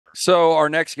So our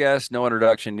next guest, no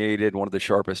introduction needed, one of the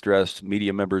sharpest dressed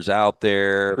media members out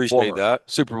there. Appreciate Former that.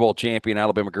 Super Bowl champion,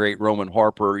 Alabama great Roman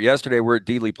Harper. Yesterday we're at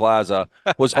Dealey Plaza.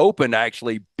 Was hoping to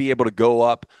actually be able to go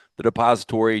up the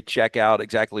depository, check out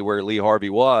exactly where Lee Harvey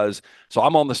was. So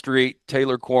I'm on the street,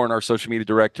 Taylor Corn, our social media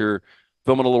director,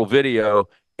 filming a little video,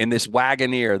 and this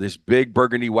Wagoneer, this big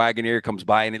burgundy Wagoneer comes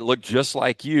by, and it looked just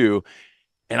like you.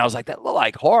 And I was like, that looked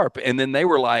like Harp. And then they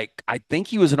were like, I think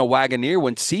he was in a Wagoneer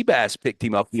when Seabass picked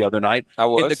him up the other night. I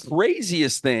And the was.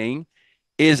 craziest thing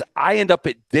is I end up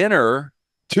at dinner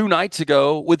 2 nights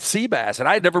ago with Seabass, and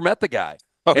I had never met the guy.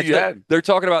 Oh, And you had. they're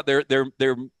talking about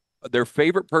their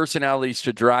favorite personalities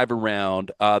to drive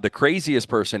around, the craziest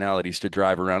personalities to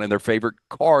drive around, and their favorite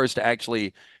cars to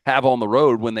actually have on the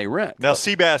road when they rent. Now,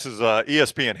 Seabass is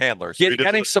ESPN handler. So Get, guy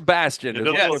named Sebastian. he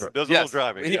does, Yes, a little, does a little yes.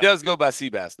 driving. He Yeah. does go by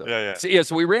Seabass, though. Yeah, yeah.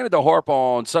 So we ran into Harp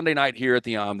on Sunday night here at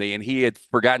the Omni, and he had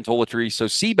forgotten toiletries. So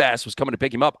Seabass was coming to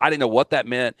pick him up. I didn't know what that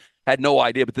meant, had no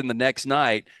idea. But then the next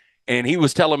night, and he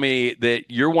was telling me that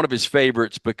you're one of his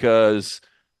favorites because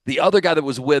the other guy that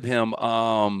was with him,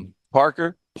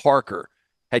 Parker,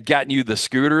 had gotten you the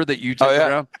scooter that you took Oh, yeah.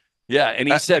 around. Yeah, and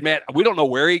he said, "Man, we don't know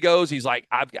where he goes." He's like,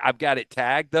 "I've got it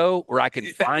tagged though, where I can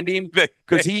find him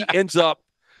because he ends up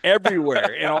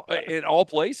everywhere in all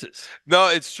places." No,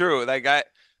 it's true.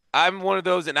 I'm one of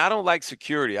those, and I don't like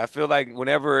security. I feel like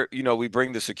whenever, we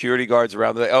bring the security guards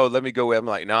around, they're like, oh, let me go with. I'm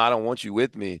like, no, I don't want you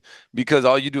with me because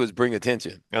all you do is bring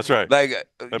attention. That's right. Like,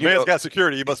 The man's got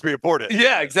security. He must be important.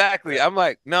 yeah, exactly. I'm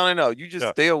like, no. You just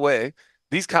stay away.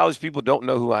 These college people don't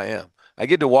know who I am. I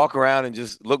get to walk around and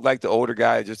just look like the older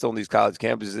guy just on these college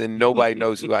campuses, and nobody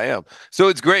knows who I am. So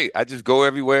it's great. I just go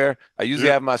everywhere. I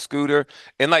usually have my scooter.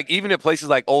 And like even at places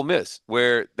like Ole Miss,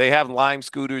 where they have Lime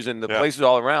scooters and the places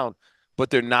all around,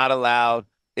 but they're not allowed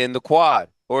in the quad.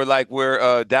 Or like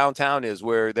where downtown is,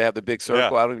 where they have the big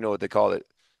circle. I don't even know what they call it.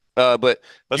 But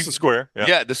That's the square.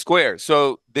 yeah, the square.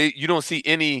 So you don't see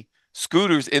any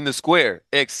scooters in the square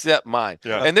except mine.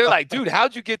 Yeah. And they're like, dude,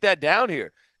 how'd you get that down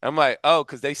here? I'm like, oh,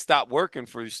 because they stopped working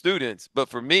for students. But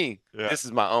for me, this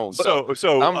is my own. So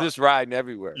I'm just riding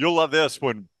everywhere. You'll love this.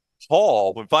 When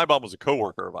Feinbaum was a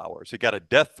coworker of ours, he got a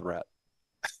death threat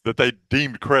that they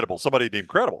deemed credible. Somebody deemed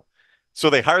credible. So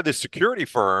they hired this security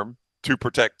firm to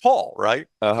protect Paul, right?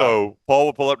 So Paul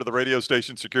will pull up to the radio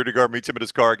station, security guard meets him in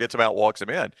his car, gets him out, walks him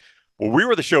in. Well, we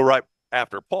were the show right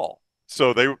after Paul.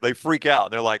 So they freak out.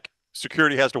 And they're like,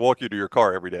 security has to walk you to your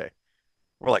car every day.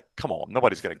 We're like, come on,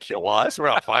 nobody's going to kill us. We're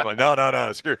not finally,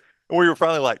 no. Security. And we were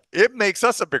finally like, it makes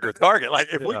us a bigger target. Like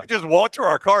if we could just walk to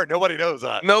our car, nobody knows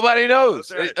us. Nobody knows.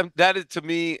 Right. That is, to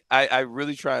me, I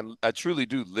really try and I truly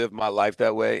do live my life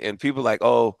that way. And people like,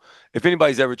 oh, if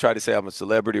anybody's ever tried to say I'm a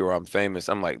celebrity or I'm famous,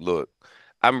 I'm like, look,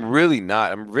 I'm really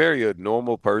not. I'm very a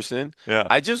normal person. Yeah.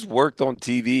 I just worked on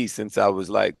TV since I was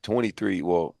like 23.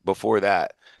 Well, before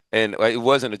that. And it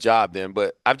wasn't a job then,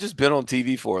 but I've just been on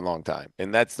TV for a long time.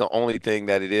 And that's the only thing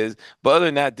that it is. But other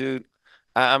than that, dude,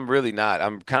 I'm really not.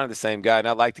 I'm kind of the same guy, and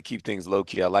I like to keep things low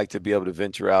key. I like to be able to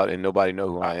venture out and nobody know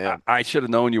who I am. I should have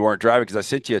known you weren't driving because I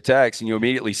sent you a text and you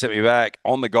immediately sent me back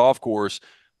on the golf course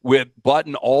with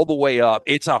button all the way up.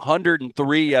 It's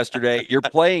 103 yesterday. You're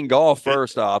playing golf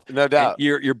first off. No doubt.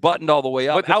 You're buttoned all the way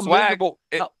up. But the how swag, miserable?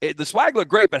 The swag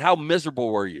looked great, but how miserable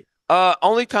were you?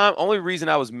 Only reason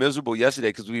I was miserable yesterday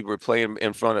because we were playing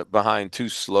behind two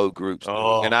slow groups,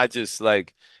 and I just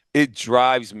like it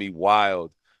drives me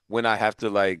wild when I have to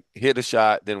like hit a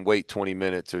shot, then wait 20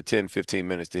 minutes or 10, 15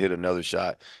 minutes to hit another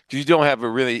shot because you don't have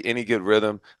really any good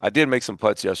rhythm. I did make some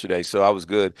putts yesterday, so I was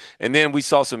good. And then we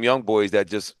saw some young boys that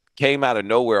just came out of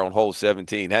nowhere on hole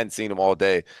 17. Hadn't seen them all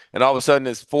day, and all of a sudden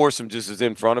this foursome just is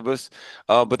in front of us.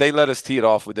 But they let us tee it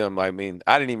off with them. I mean,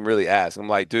 I didn't even really ask. I'm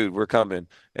like, dude, we're coming,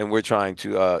 and we're trying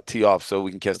to tee off so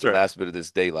we can catch the last bit of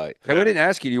this daylight. Hey, we didn't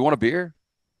ask you. Do you want a beer?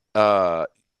 I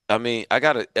mean, I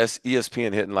got a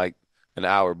ESPN hitting like an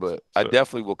hour, but I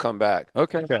definitely will come back.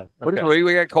 Okay.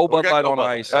 We got cold Bud Light on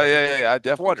ice. Oh yeah. I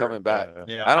definitely coming back.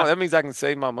 That means I can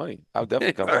save my money. I'll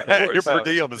definitely come back. Your per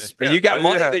diem is And you got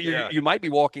money that you might be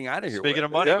walking out of here. Speaking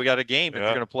of money, we got a game that you're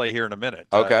going to play here in a minute.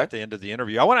 Okay. At the end of the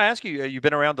interview, I want to ask you. You've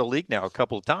been around the league now a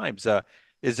couple of times.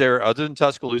 Is there, other than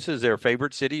Tuscaloosa, is there a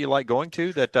favorite city you like going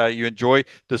to that you enjoy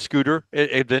the scooter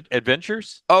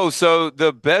adventures? Oh, so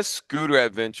the best scooter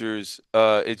adventures,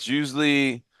 it's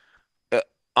usually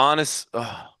honest.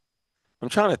 I'm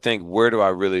trying to think, where do I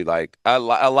really like? I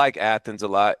like Athens a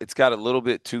lot. It's got a little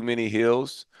bit too many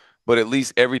hills, but at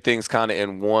least everything's kind of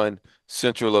in one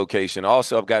central location.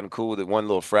 Also, I've gotten cool with one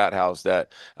little frat house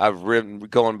that I've ridden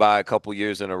going by a couple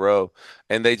years in a row,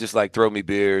 and they just like throw me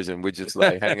beers and we're just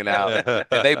like hanging out. And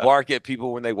they bark at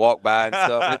people when they walk by and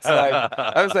stuff. It's like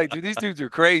I was like, dude, these dudes are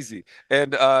crazy.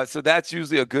 And so that's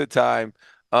usually a good time.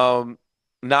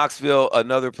 Knoxville,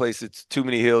 another place it's too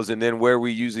many hills, and then where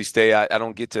we usually stay, I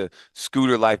don't get to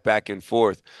scooter life back and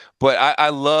forth. But I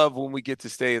love when we get to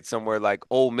stay at somewhere like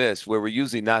Ole Miss, where we're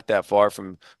usually not that far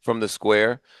from the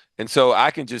square. And so I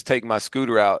can just take my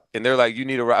scooter out, and they're like, "You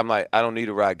need a ride?" I'm like, "I don't need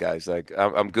a ride, guys. Like,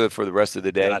 I'm good for the rest of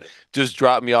the day. Just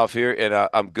drop me off here, and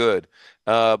I'm good."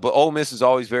 But Ole Miss is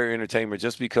always very entertaining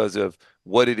just because of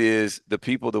what it is, the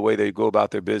people, the way they go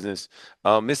about their business.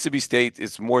 Mississippi State,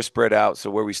 it's more spread out. So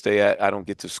where we stay at, I don't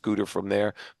get to scooter from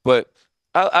there. But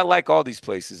I like all these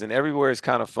places, and everywhere is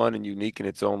kind of fun and unique in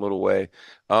its own little way.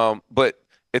 But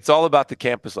it's all about the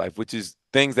campus life, which is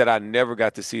things that I never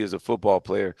got to see as a football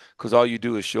player because all you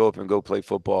do is show up and go play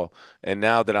football. And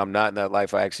now that I'm not in that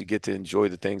life, I actually get to enjoy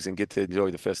the things and get to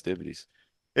enjoy the festivities.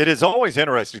 It is always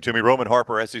interesting to me. Roman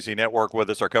Harper, SEC Network, with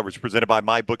us. Our coverage presented by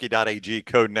MyBookie.ag.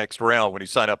 Code next round when you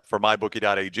sign up for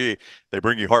MyBookie.ag. They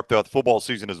bring you Harp throughout the football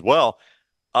season as well.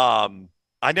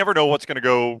 I never know what's going to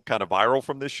go kind of viral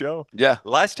from this show. Yeah.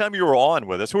 Last time you were on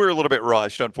with us, we were a little bit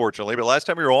rushed, unfortunately, but last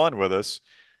time you were on with us,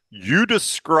 you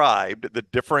described the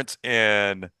difference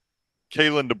in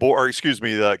Kalen DeBoer, or excuse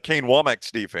me, the Kane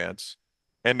Womack's defense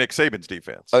and Nick Saban's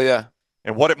defense. Oh, yeah.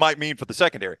 And what it might mean for the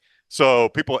secondary. So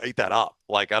people ate that up.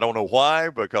 Like, I don't know why,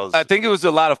 because I think it was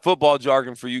a lot of football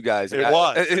jargon for you guys. It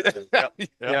was.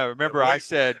 Yeah, remember I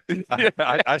said,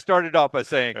 I started off by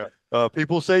saying,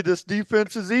 people say this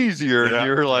defense is easier. And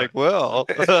you're like, well.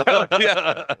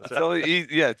 It's only easy.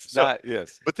 Yeah, it's not.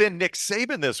 Yes. But then Nick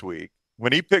Saban this week,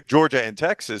 when he picked Georgia and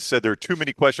Texas, said there are too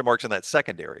many question marks in that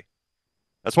secondary.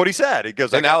 That's what he said. He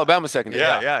goes, in Alabama secondary.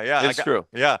 Yeah. It's true.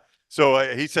 Yeah.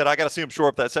 So he said, I got to see him shore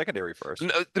up that secondary first.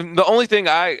 The only thing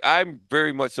I'm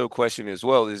very much so questioning as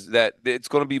well is that it's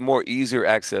going to be more easier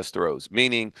access throws,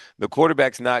 meaning the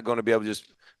quarterback's not going to be able to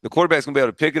the quarterback's going to be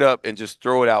able to pick it up and just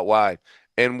throw it out wide.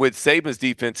 And with Saban's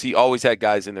defense, he always had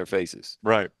guys in their faces.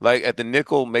 Right. Like at the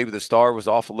nickel, maybe the star was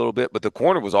off a little bit, but the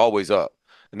corner was always up.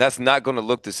 And that's not going to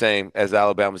look the same as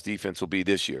Alabama's defense will be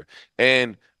this year.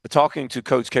 And talking to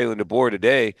Coach Kalen DeBoer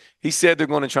today, he said they're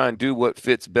going to try and do what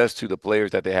fits best to the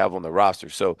players that they have on the roster.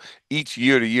 So each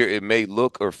year to year, it may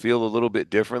look or feel a little bit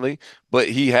differently, but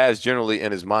he has generally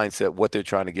in his mindset what they're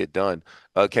trying to get done.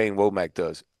 Kane Womack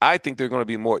does. I think they're going to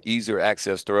be more easier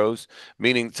access throws,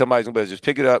 meaning somebody's going to be able to just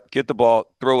pick it up, get the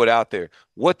ball, throw it out there.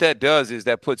 What that does is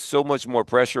that puts so much more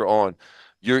pressure on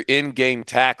your in-game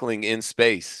tackling in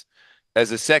space. As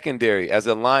a secondary, as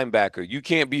a linebacker, you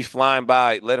can't be flying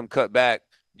by, let them cut back.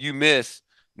 You miss.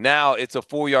 Now it's a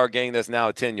 4-yard gain that's now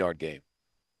a 10-yard gain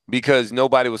because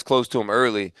nobody was close to him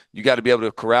early. You got to be able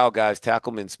to corral guys,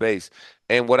 tackle them in space.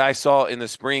 And what I saw in the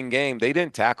spring game, they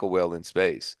didn't tackle well in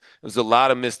space. There was a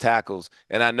lot of missed tackles.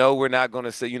 And I know we're not going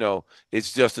to say,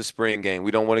 it's just a spring game.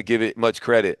 We don't want to give it much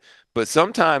credit. But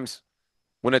sometimes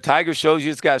when a tiger shows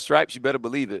you it's got stripes, you better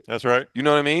believe it. That's right. You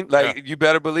know what I mean? Like, you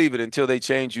better believe it until they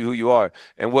change you who you are.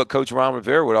 And what Coach Ron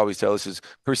Rivera would always tell us is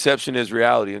perception is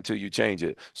reality until you change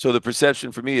it. So the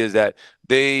perception for me is that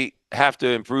they have to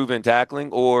improve in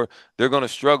tackling or they're going to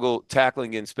struggle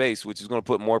tackling in space, which is going to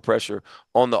put more pressure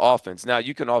on the offense. Now,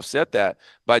 you can offset that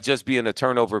by just being a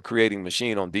turnover creating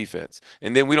machine on defense.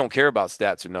 And then we don't care about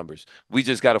stats or numbers. We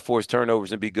just got to force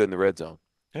turnovers and be good in the red zone.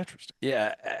 Interesting.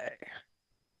 Yeah.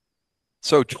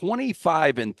 So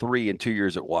 25-3 in 2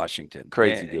 years at Washington.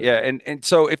 Crazy good. Yeah, and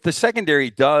so if the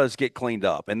secondary does get cleaned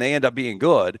up and they end up being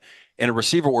good and a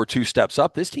receiver or two steps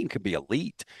up, this team could be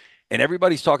elite. And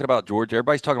everybody's talking about Georgia.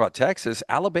 Everybody's talking about Texas.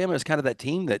 Alabama is kind of that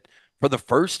team that for the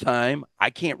first time, I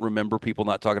can't remember people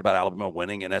not talking about Alabama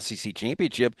winning an SEC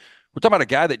championship. We're talking about a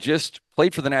guy that just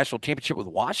played for the national championship with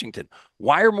Washington.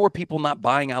 Why are more people not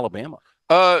buying Alabama?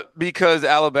 Because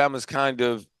Alabama's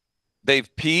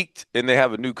they've peaked and they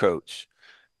have a new coach.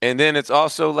 And then it's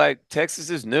also like Texas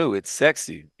is new. It's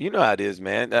sexy. You know how it is,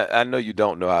 man. I know you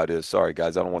don't know how it is. Sorry,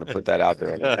 guys. I don't want to put that out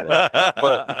there.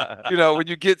 But, when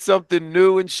you get something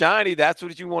new and shiny, that's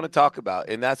what you want to talk about.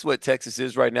 And that's what Texas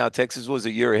is right now. Texas was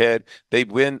a year ahead. They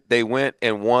went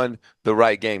and won the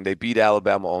right game. They beat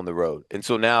Alabama on the road. And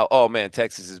so now, oh, man,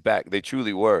 Texas is back. They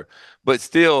truly were. But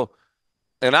still,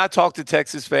 and I talk to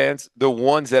Texas fans, the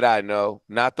ones that I know,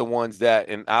 not the ones that,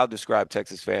 and I'll describe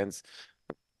Texas fans,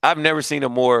 I've never seen a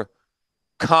more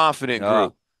confident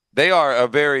group. They are a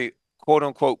very quote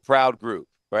unquote proud group,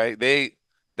 right? They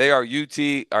are UT.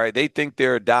 All right. They think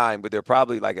they're a dime, but they're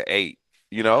probably like an 8.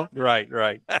 you know? Right.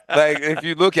 Like if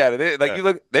you look at it,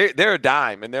 they're a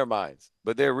dime in their minds,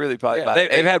 but they're really probably about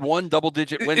they've had one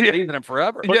double-digit win season in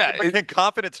forever. Yeah. But can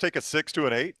confidence take a 6 to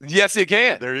an 8? Yes, it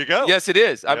can. There you go. Yes, it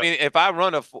is. I Yep. mean, if I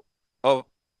run a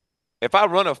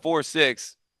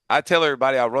 4.6, I tell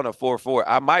everybody I run a 4.4.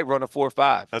 I might run a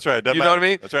 4.5. That's right. You know what I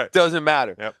mean? That's right. Doesn't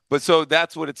matter. Yep. But so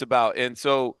that's what it's about. And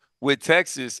so with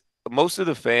Texas, most of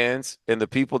the fans and the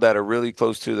people that are really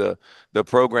close to the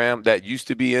program that used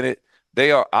to be in it,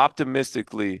 they are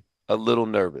optimistically a little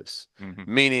nervous.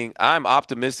 Mm-hmm. Meaning I'm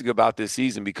optimistic about this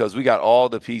season because we got all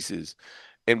the pieces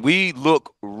and we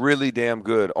look really damn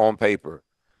good on paper.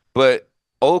 But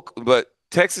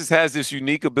Texas has this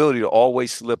unique ability to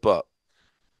always slip up.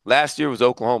 Last year was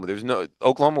Oklahoma.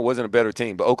 Oklahoma wasn't a better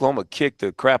team, but Oklahoma kicked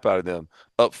the crap out of them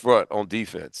up front on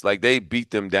defense. Like they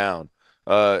beat them down.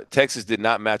 Texas did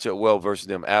not match up well versus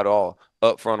them at all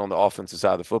up front on the offensive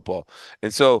side of the football.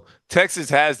 And so Texas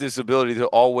has this ability to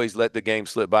always let the game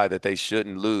slip by that they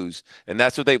shouldn't lose. And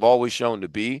that's what they've always shown to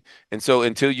be. And so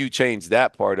until you change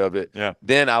that part of it,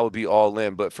 then I would be all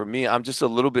in. But for me, I'm just a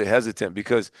little bit hesitant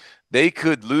because they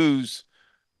could lose.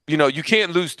 You know, you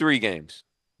can't lose 3 games.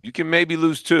 You can maybe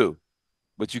lose 2,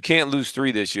 but you can't lose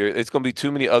 3 this year. It's going to be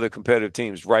too many other competitive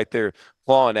teams right there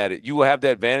clawing at it. You will have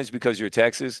the advantage because you're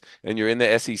Texas and you're in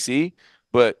the SEC,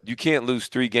 but you can't lose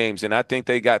 3 games. And I think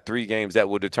they got 3 games that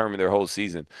will determine their whole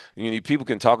season. You know, people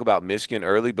can talk about Michigan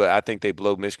early, but I think they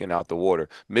blow Michigan out the water.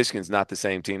 Michigan's not the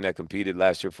same team that competed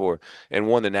last year for and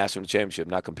won the national championship,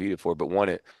 not competed for, but won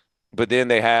it. But then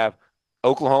they have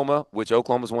Oklahoma, which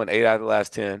Oklahoma's won 8 out of the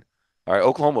last 10. All right,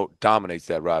 Oklahoma dominates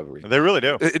that rivalry. They really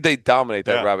do. They dominate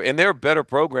that rivalry, and they're a better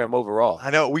program overall. I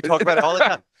know. We talk about it all the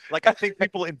time. Like, I think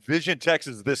people envision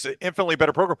Texas as this infinitely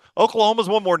better program. Oklahoma's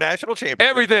won more national championships.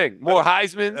 Everything. More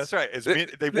Heisman. That's right.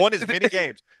 They've won as many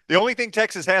games. The only thing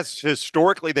Texas has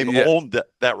historically, they've owned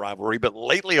that rivalry, but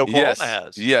lately Oklahoma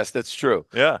has. Yes, that's true.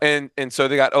 Yeah. And so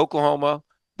they got Oklahoma.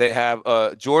 They have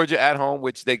Georgia at home,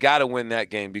 which they got to win that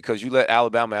game because you let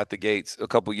Alabama out the gates a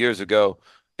couple years ago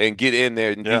and get in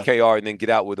there and DKR and then get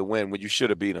out with a win when you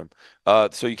should have beat them.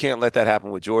 So you can't let that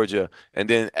happen with Georgia. And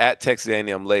then at Texas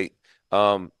A&M late,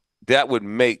 that would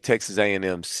make Texas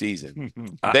A&M's season.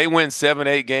 They win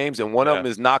 7-8 games, and one of them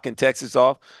is knocking Texas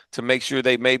off to make sure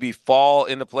they maybe fall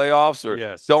in the playoffs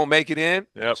or don't make it in.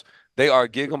 Yep. They are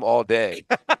gig them all day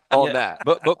on that.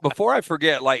 But before I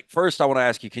forget, like first I want to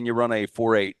ask you, can you run a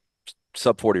 4.8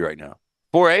 sub 40 right now?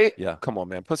 4.8? Yeah. Come on,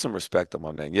 man. Put some respect on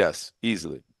my name. Yes,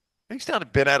 easily. He's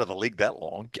not been out of the league that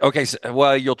long. Okay, so,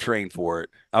 well, you'll train for it.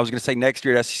 I was going to say next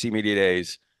year at SEC Media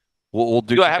Days, we'll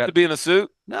do. Do I have to be in a suit?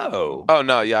 No. Oh,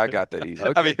 no. Yeah, I got that easy.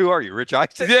 Okay. I mean, who are you, Rich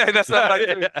Eisen? Yeah, that's not like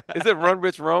Is it Run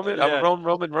Rich Roman? Yeah. I'm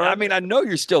Roman Run. I mean, I know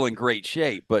you're still in great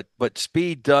shape, but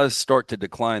speed does start to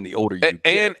decline the older you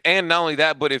get. And not only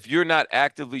that, but if you're not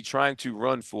actively trying to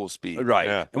run full speed. Right.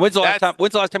 Yeah. And when's the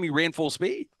last time you ran full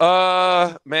speed?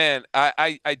 Man,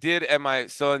 I did at my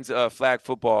son's flag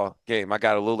football game. I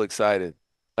got a little excited.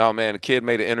 Oh, man, the kid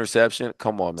made an interception.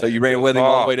 Come on, man. So you ran with him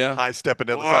all the way down? High stepping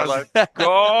down the sideline.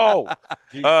 Go.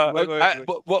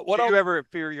 What do you ever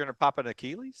fear you're going to pop an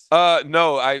Achilles?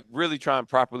 No, I really try and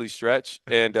properly stretch.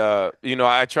 And,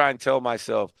 I try and tell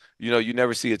myself, you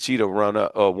never see a cheetah run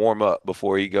up or warm up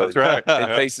before he goes That's right.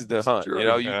 and faces the hunt. true.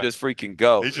 You just freaking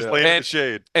go. He's just laying in the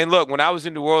shade. And look, when I was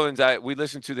in New Orleans, we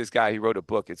listened to this guy. He wrote a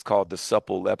book. It's called The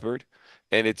Supple Leopard.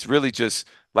 And it's really just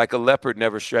like a leopard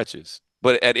never stretches.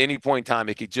 But at any point in time,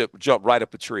 it could jump right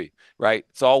up a tree, right?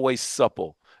 It's always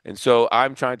supple. And so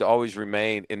I'm trying to always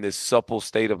remain in this supple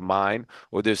state of mind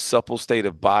or this supple state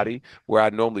of body where I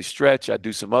normally stretch. I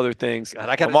do some other things.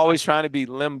 I'm always trying to be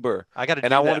limber. I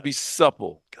want to be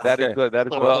supple. That is good. That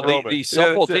is well, the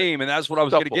supple team, and that's what I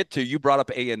was going to get to. You brought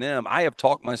up A&M. I have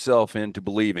talked myself into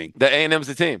believing that A&M's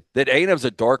the team. That A&M's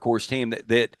a dark horse team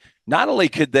that not only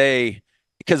could they –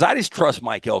 because I just trust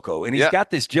Mike Elko, and he's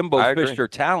got this Jimbo Fisher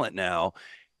talent now,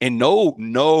 and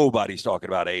nobody's talking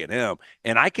about A&M.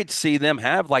 And I could see them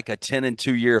have like a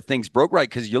 10-2 year if things broke right,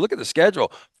 because you look at the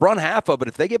schedule, front half of it,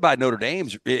 if they get by Notre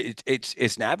Dame's,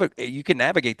 you can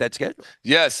navigate that schedule.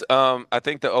 Yes, I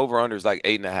think the over-under is like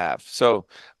 8.5. So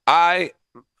I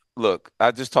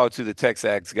just talked to the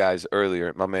Texags guys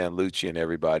earlier, my man Lucci and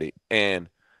everybody, and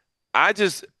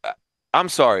I'm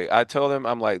sorry. I told them,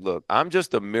 I'm like, look, I'm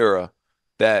just a mirror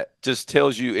that just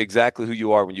tells you exactly who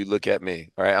you are when you look at me.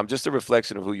 All right. I'm just a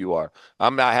reflection of who you are.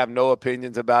 I have no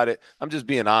opinions about it. I'm just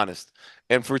being honest.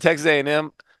 And for Texas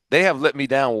A&M, they have let me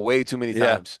down way too many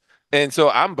times. And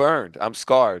so I'm burned. I'm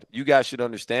scarred. You guys should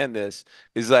understand this.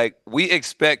 Is like we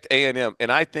expect A&M.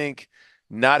 And I think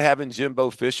not having Jimbo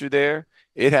Fisher there,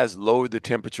 it has lowered the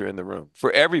temperature in the room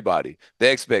for everybody. The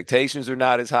expectations are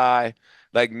not as high.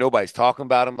 Like nobody's talking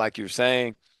about him, like you're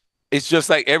saying. It's just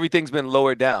like everything's been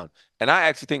lowered down. And I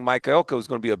actually think Mike Elko is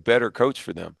going to be a better coach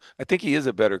for them. I think he is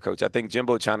a better coach. I think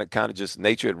Jimbo China kind of just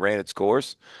nature had ran its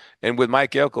course. And with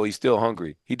Mike Elko, he's still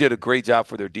hungry. He did a great job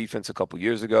for their defense a couple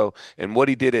years ago. And what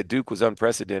he did at Duke was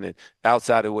unprecedented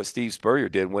outside of what Steve Spurrier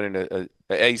did, winning a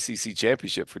ACC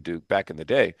championship for Duke back in the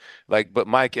day. But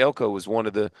Mike Elko was one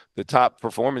of the top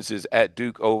performances at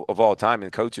Duke of all time,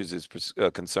 and coaches is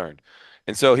concerned.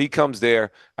 And so he comes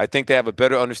there. I think they have a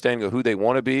better understanding of who they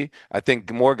want to be. I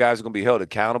think more guys are going to be held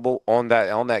accountable on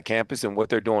that campus and what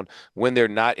they're doing when they're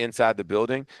not inside the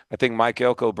building. I think Mike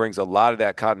Elko brings a lot of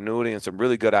that continuity and some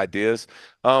really good ideas.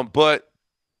 But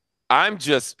I'm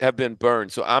just have been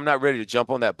burned, so I'm not ready to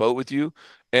jump on that boat with you.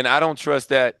 And I don't trust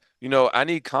that. I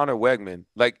need Connor Wegman.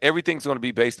 Like, everything's going to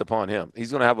be based upon him.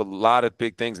 He's going to have a lot of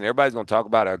big things, and everybody's going to talk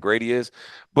about how great he is.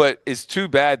 But it's too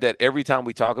bad that every time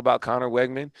we talk about Connor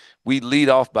Wegman, we lead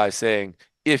off by saying,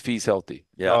 if he's healthy.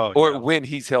 Yeah. Or when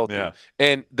he's healthy. Yeah.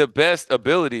 And the best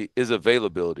ability is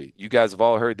availability. You guys have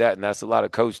all heard that, and that's a lot of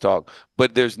coach talk.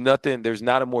 But there's not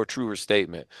a more truer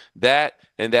statement. That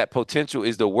and that potential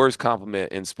is the worst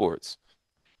compliment in sports.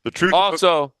 The truth.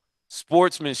 Also,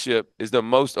 sportsmanship is the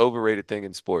most overrated thing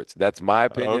in sports. That's my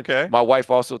opinion. Okay. My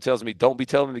wife also tells me, don't be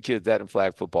telling the kids that in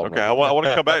flag football. Okay, I want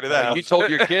to come back to that. You told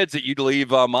your kids that you'd leave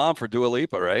mom for Dua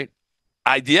Lipa, right?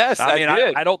 I did.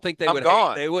 I don't think they I'm would.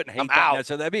 gone. They wouldn't hate I'm that. out.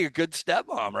 So that'd be a good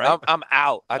stepmom, right? I'm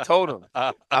out. I told them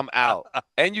I'm out.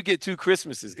 And you get 2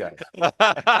 Christmases, guys.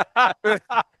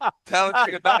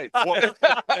 Talented nights.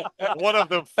 One of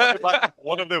them funded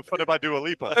by Dua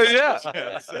Lipa. Yeah.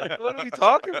 What are we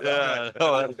talking about? Yeah,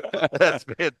 no, that's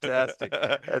fantastic.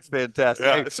 That's fantastic.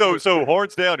 Yeah. Hey, So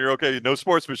horns down. You're okay. No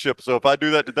sportsmanship. So if I do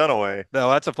that to Dunaway,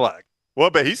 no, that's a flag. well,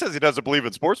 but he says he doesn't believe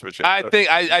in sportsmanship. I think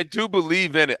I do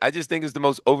believe in it. I just think it's the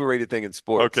most overrated thing in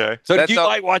sports. Okay. So That's did you all-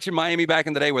 like watching Miami back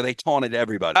in the day where they taunted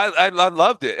everybody? I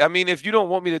loved it. I mean, if you don't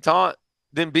want me to taunt,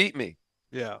 then beat me.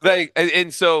 Yeah.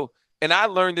 And I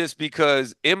learned this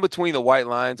because in between the white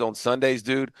lines on Sundays,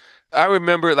 dude, I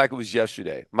remember it like it was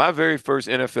yesterday. My very first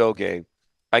NFL game,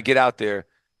 I get out there.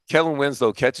 Kellen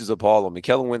Winslow catches a ball on me.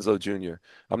 Kellen Winslow Jr.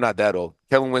 I'm not that old.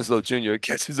 Kellen Winslow Jr.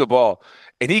 catches a ball,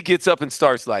 and he gets up and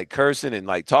starts like cursing and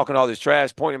like talking all this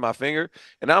trash, pointing my finger.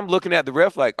 And I'm looking at the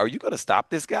ref like, are you going to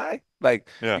stop this guy? Like,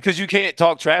 because you can't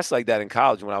talk trash like that in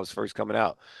college when I was first coming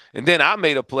out. And then I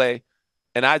made a play,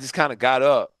 and I just kind of got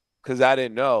up because I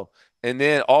didn't know. And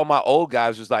then all my old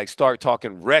guys was like, start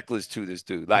talking reckless to this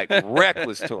dude, like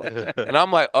reckless to him. And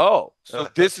I'm like, oh, so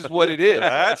this is what it is.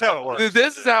 That's how it works.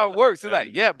 This is how it works. They're like,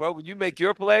 yeah, bro, when you make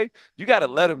your play, you got to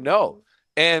let them know.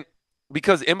 And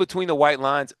because in between the white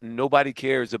lines, nobody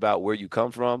cares about where you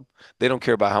come from. They don't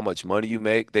care about how much money you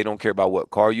make. They don't care about what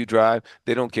car you drive.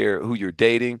 They don't care who you're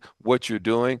dating, what you're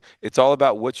doing. It's all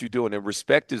about what you're doing. And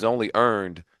respect is only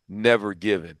earned, never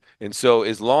given. And so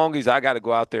as long as I got to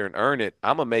go out there and earn it,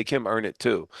 I'm going to make him earn it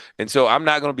too. And so I'm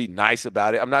not going to be nice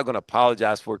about it. I'm not going to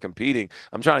apologize for competing.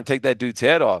 I'm trying to take that dude's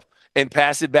head off and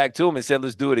pass it back to him and say,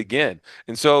 let's do it again.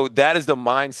 And so that is the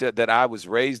mindset that I was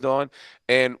raised on.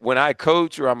 And when I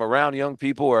coach or I'm around young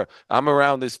people or I'm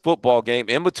around this football game,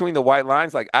 in between the white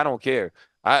lines, like, I don't care.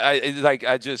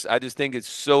 I just think it's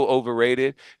so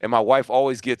overrated. And my wife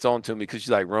always gets on to me because she's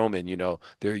like, Roman,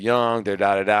 they're young, they're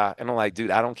da-da-da. And I'm like,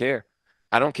 dude, I don't care.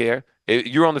 I don't care.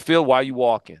 You're on the field, why are you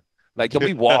walking? Like, don't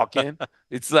be walking.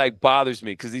 It's like bothers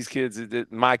me because these kids,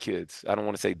 my kids, I don't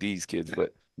want to say these kids,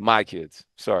 but my kids.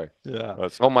 Sorry. Yeah.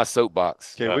 It's on my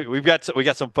soapbox. Okay, we got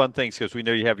some fun things because we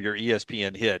know you have your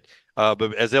ESPN hit.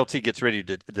 But as LT gets ready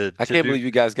to I can't believe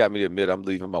you guys got me to admit I'm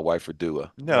leaving my wife for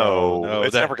Dua. No,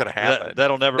 it's never going to happen.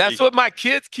 That'll never. That's what my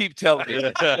kids keep telling me,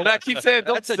 and I keep saying,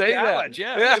 "Don't say that."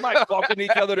 Yeah, we might walk each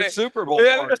other to Super Bowl.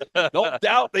 Don't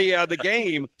doubt the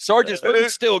game. Sergeant Spoon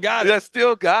still got it. I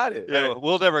still got it. Yeah,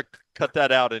 we'll never cut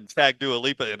that out and tag Dua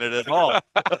Lipa in it at all.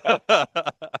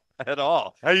 At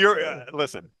all. Hey,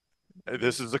 listen.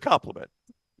 This is a compliment.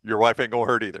 Your wife ain't gonna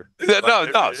hurt either.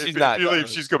 No, she's not. If you leave,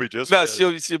 she's gonna be just. No,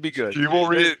 good. she'll be good. She will.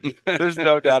 There's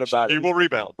no doubt about it. She will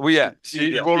rebound. Well, yeah,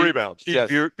 She will rebound. She's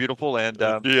Yes. beautiful, and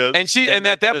She is. and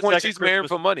at that the point, second she's marrying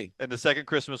Christmas- for money. and the second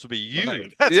Christmas will be you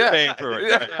That's Yeah. paying for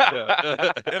it.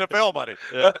 Yeah. NFL money.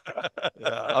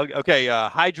 Okay,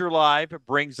 Hydra Live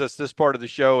brings us this part of the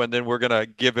show, and then we're gonna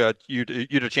give you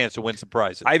a chance to win some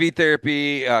prizes. IV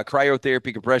therapy,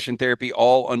 cryotherapy, compression therapy,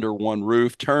 all under one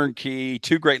roof. Turnkey,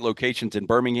 2 great locations in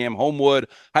Birmingham, Homewood,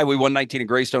 Highway 119 in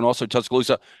Greystone, also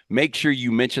Tuscaloosa. Make sure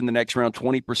you mention the next round,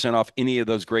 20% off any of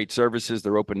those great services.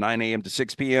 They're open 9 a.m. to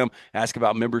 6 p.m. Ask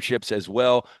about memberships as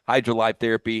well.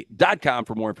 HydraLifeTherapy.com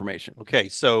for more information. Okay,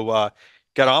 so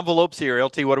Got envelopes here.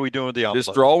 LT, what are we doing with the envelopes?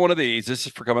 Just draw one of these. This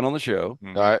is for coming on the show.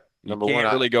 All right. You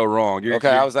can't really go wrong. Okay,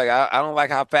 I was like, I don't like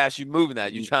how fast you're moving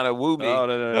that. You're trying to woo me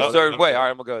a certain way. All right,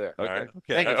 I'm going to go there. Okay.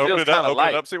 It Open feels it up. kinda Open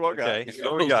light. it up. See what we got. Okay.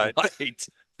 What we got.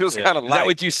 Feels kind of Is light. that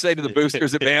what you say to the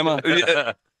boosters at Bama?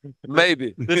 Yeah,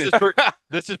 maybe.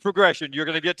 This is progression. You're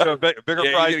going to get to a bigger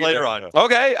prize later on.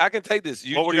 Okay, I can take this.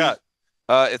 What we got?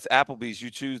 It's Applebee's. You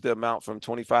choose the amount from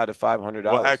 $25 to $500.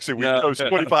 Well, actually, we chose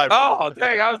 25. Oh,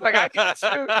 dang. I was like, I can't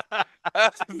shoot.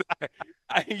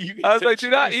 I was like, do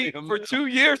not eat for 2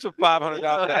 years for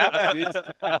 $500 at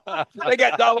Applebee's. They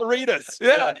got dollaritas.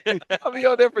 Yeah. I'll be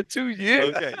on there for 2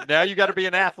 years. Okay, now you got to be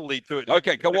an athlete to it.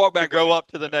 Okay, come walk back. Go up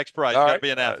to the next prize. You All got to right. be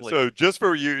an athlete. So just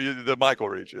for you, the Michael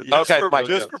region. Okay,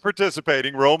 Just for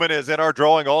participating, Roman is in our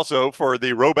drawing also for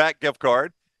the Roback gift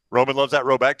card. Roman loves that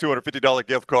Roback $250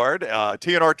 gift card.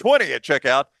 TNR 20 at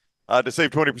checkout to save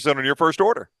 20% on your first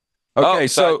order. Okay,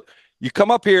 so you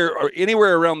come up here or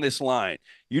anywhere around this line.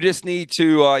 You just need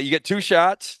to, you get 2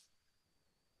 shots.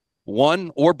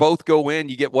 One or both go in.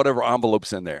 You get whatever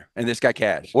envelopes in there. And this got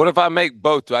cash. What if I make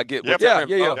both? Do I get Yep.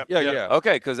 Yeah.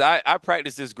 Okay, because I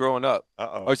practiced this growing up.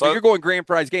 Oh, so you're going grand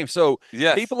prize game. So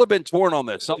Yes. people have been torn on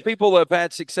this. Some people have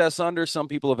had success under. Some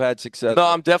people have had success. No,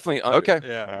 I'm definitely under. Okay.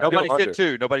 Yeah. Right. Nobody's Under. hit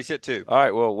 2. Nobody's hit 2. All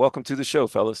right, well, welcome to the show,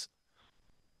 fellas.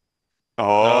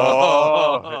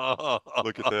 Oh,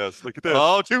 look at this. Look at this.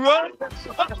 Oh,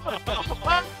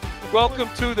 2-1. Welcome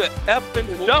to the effing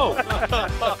show.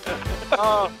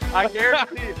 I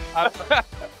guarantee you.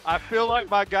 I feel like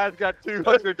my guy's got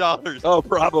 $200. Oh,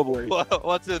 probably.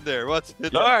 What's in there? What's in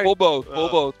All there? right. Pull both. Pull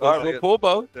both. All right, we'll pull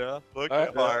both. Yeah. Look All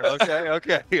at right. fire.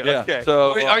 Okay. Yeah. Okay.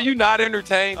 So Wait, are you not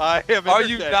entertained? I am. Are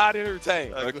you entertained. not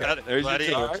entertained? I'm Okay, glad, there's glad your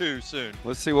he hit two. 2 soon.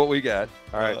 let's see what we got.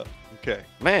 All right. Okay.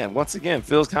 Man, once again,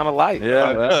 feels kind of light.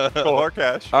 Yeah. Full hard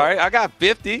cash. All right, I got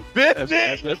 50. 50.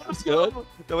 That's good.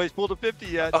 Nobody's pulled a 50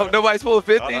 yet. Oh, nobody's full of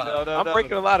 50? No, I'm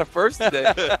breaking a lot of firsts today,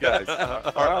 guys.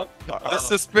 The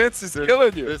suspense is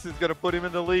killing you. This is going to put him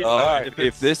in the lead. All right. If,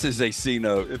 If this is a C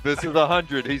note. if this is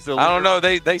 100, he's the leader. I don't know.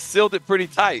 They sealed it pretty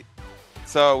tight.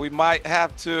 So we might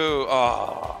have to.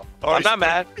 I'm not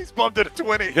mad. He's bumped it at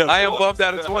 20. I am bummed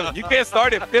out at 20. You can't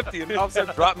start at 50 and all of a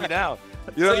sudden drop me down.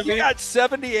 You know So what I you mean? got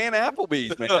 70 and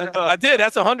Applebee's, man. I did.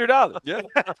 That's $100. Yeah.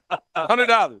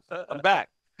 $100. I'm back.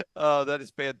 Oh, that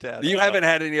is fantastic. You haven't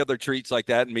had any other treats like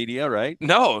that in media, right?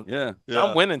 No, Yeah.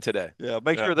 I'm winning today. Yeah,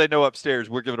 make sure they know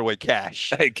upstairs we're giving away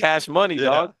cash. Hey, cash money,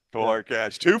 dog. Full hard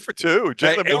cash. 2 for 2.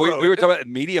 Hey, Jalen and we Milroe. were talking about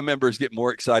media members get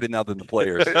more excited now than the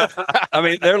players. I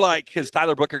mean, they're like, because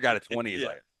Tyler Booker got a 20. He's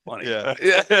like, funny. Yeah.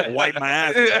 Yeah. Wipe my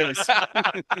ass.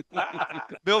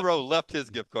 Milroe left his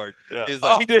gift card. Yeah. He's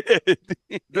Oh, like, he did.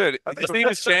 Dude, you see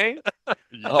his chain?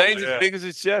 Chain's as big as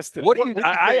his chest. What do you? What do you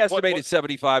I think? estimated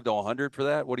 75 to 100 for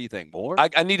that. What do you think? More?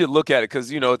 I need to look at it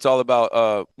because it's all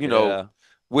about Yeah.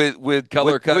 with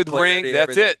Color, with, cut, with clarity, ring. That's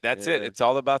everything. it. That's it. Yeah. It's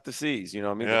all about the C's. You know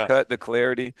what I mean? Yeah. The cut, the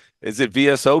clarity. Is it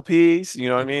VSOPs? You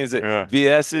know what I mean? Is it Yeah.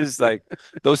 VSs? Like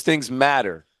those things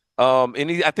matter.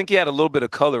 And I think he had a little bit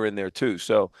of color in there too.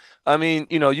 So I mean,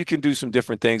 you can do some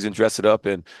different things and dress it up,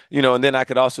 and and then I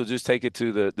could also just take it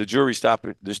to the jewelry shop,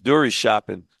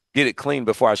 and get it clean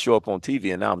before I show up on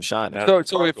TV, and now I'm shining. Yeah.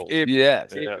 So if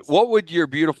Yes. Yes. what would your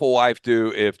beautiful wife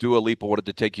do if Dua Lipa wanted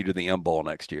to take you to the M Bowl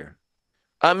next year?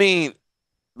 I mean,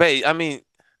 babe,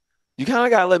 you kind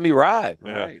of gotta let me ride.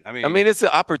 Yeah. Right. I mean, it's an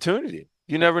opportunity.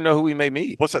 You never know who we may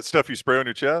meet. What's that stuff you spray on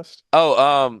your chest?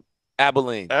 Oh,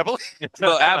 Abilene. Abilene?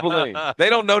 So Abilene.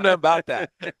 They don't know nothing about that.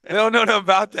 They don't know nothing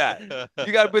about that.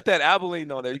 You got to put that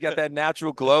Abilene on there. You got that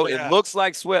natural glow. Yeah. It looks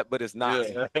like sweat, but it's not.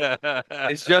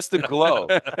 It's just the glow.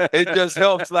 It just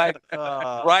helps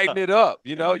brighten it up.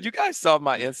 You guys saw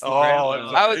my Instagram.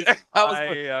 Oh, I was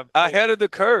ahead of the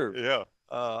curve. Yeah.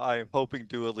 I am hoping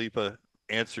Dua Lipa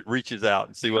reaches out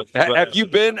and see what. Have you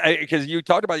been? Because you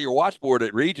talked about your watch board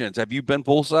at Regions. Have you been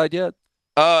poolside yet?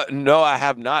 No, I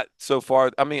have not so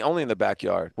far. I mean, only in the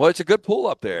backyard. Well, it's a good pool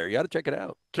up there. You got to check it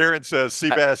out. Karen says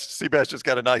Seabass just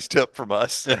got a nice tip from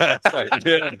us.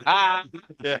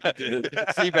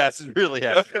 Seabass is really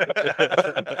happy.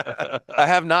 I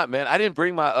have not, man. I didn't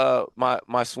bring my my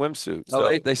swimsuit. So.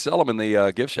 Oh, they sell them in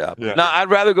the gift shop. Yeah. No, I'd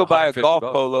rather go buy a $150. golf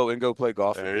polo and go play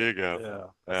golf. There you go. Yeah, Yeah.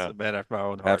 that's a man after my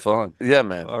own heart. Have fun. Yeah,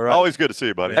 man. All right. Always good to see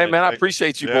you, buddy. Hey, man, I Thank-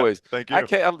 appreciate you yeah, boys. Thank you. I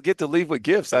can't get to leave with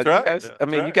gifts. That's right. I That's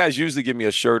mean, you right. guys usually give me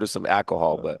a shirt or some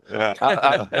alcohol, but Yeah.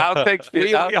 I'll take.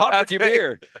 We offered you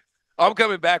beer. I'm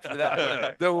coming back for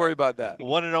that. Don't worry about that.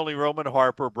 One and only Roman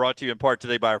Harper, brought to you in part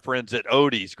today by our friends at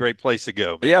Odie's. Great place to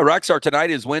go. Yeah, Rockstar tonight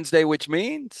is Wednesday, which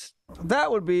means That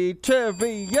would be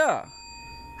trivia.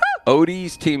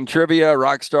 Odie's Team Trivia,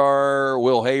 Rockstar,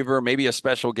 Will Haver, maybe a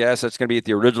special guest. That's going to be at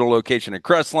the original location in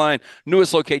Crestline,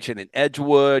 newest location in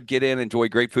Edgewood. Get in, enjoy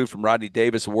great food from Rodney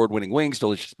Davis, award-winning wings,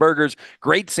 delicious burgers,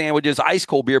 great sandwiches,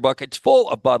 ice-cold beer buckets full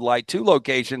of Bud Light, 2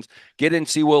 locations. Get in,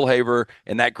 see Will Haver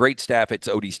and that great staff. It's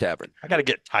Odie's Tavern. I got to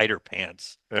get tighter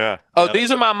pants. Yeah. Oh, these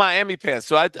are my Miami pants.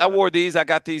 So I wore these. I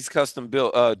got these custom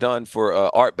built done for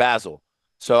Art Basel.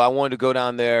 So I wanted to go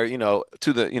down there,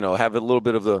 to the, have a little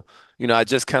bit of the, I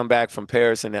just come back from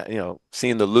Paris and,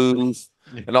 seeing the Louvre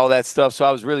and all that stuff. So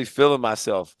I was really feeling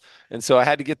myself. And so I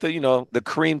had to get the, the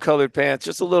cream colored pants,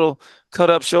 just a little cut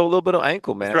up, show a little bit of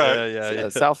ankle, man. Right. Yeah.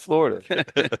 South Florida.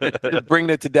 Just bringing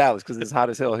it to Dallas because it's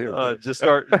hot as hell here. Just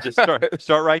start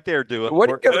right there, do it. What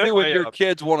are you going to do when your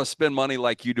kids want to spend money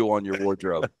like you do on your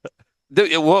wardrobe?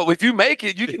 Well, if you make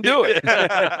it, you can do it.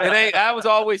 I was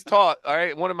always taught, all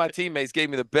right, one of my teammates gave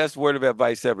me the best word of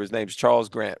advice ever. His name's Charles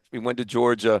Grant. He went to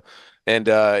Georgia, and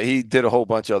he did a whole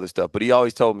bunch of other stuff. But he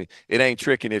always told me, it ain't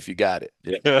tricking if you got it.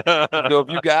 Yeah. So if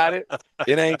you got it,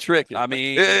 it ain't tricking. I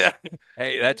mean,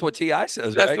 hey, that's what T.I.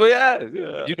 says, That's right? what,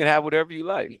 yeah. You can have whatever you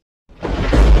like.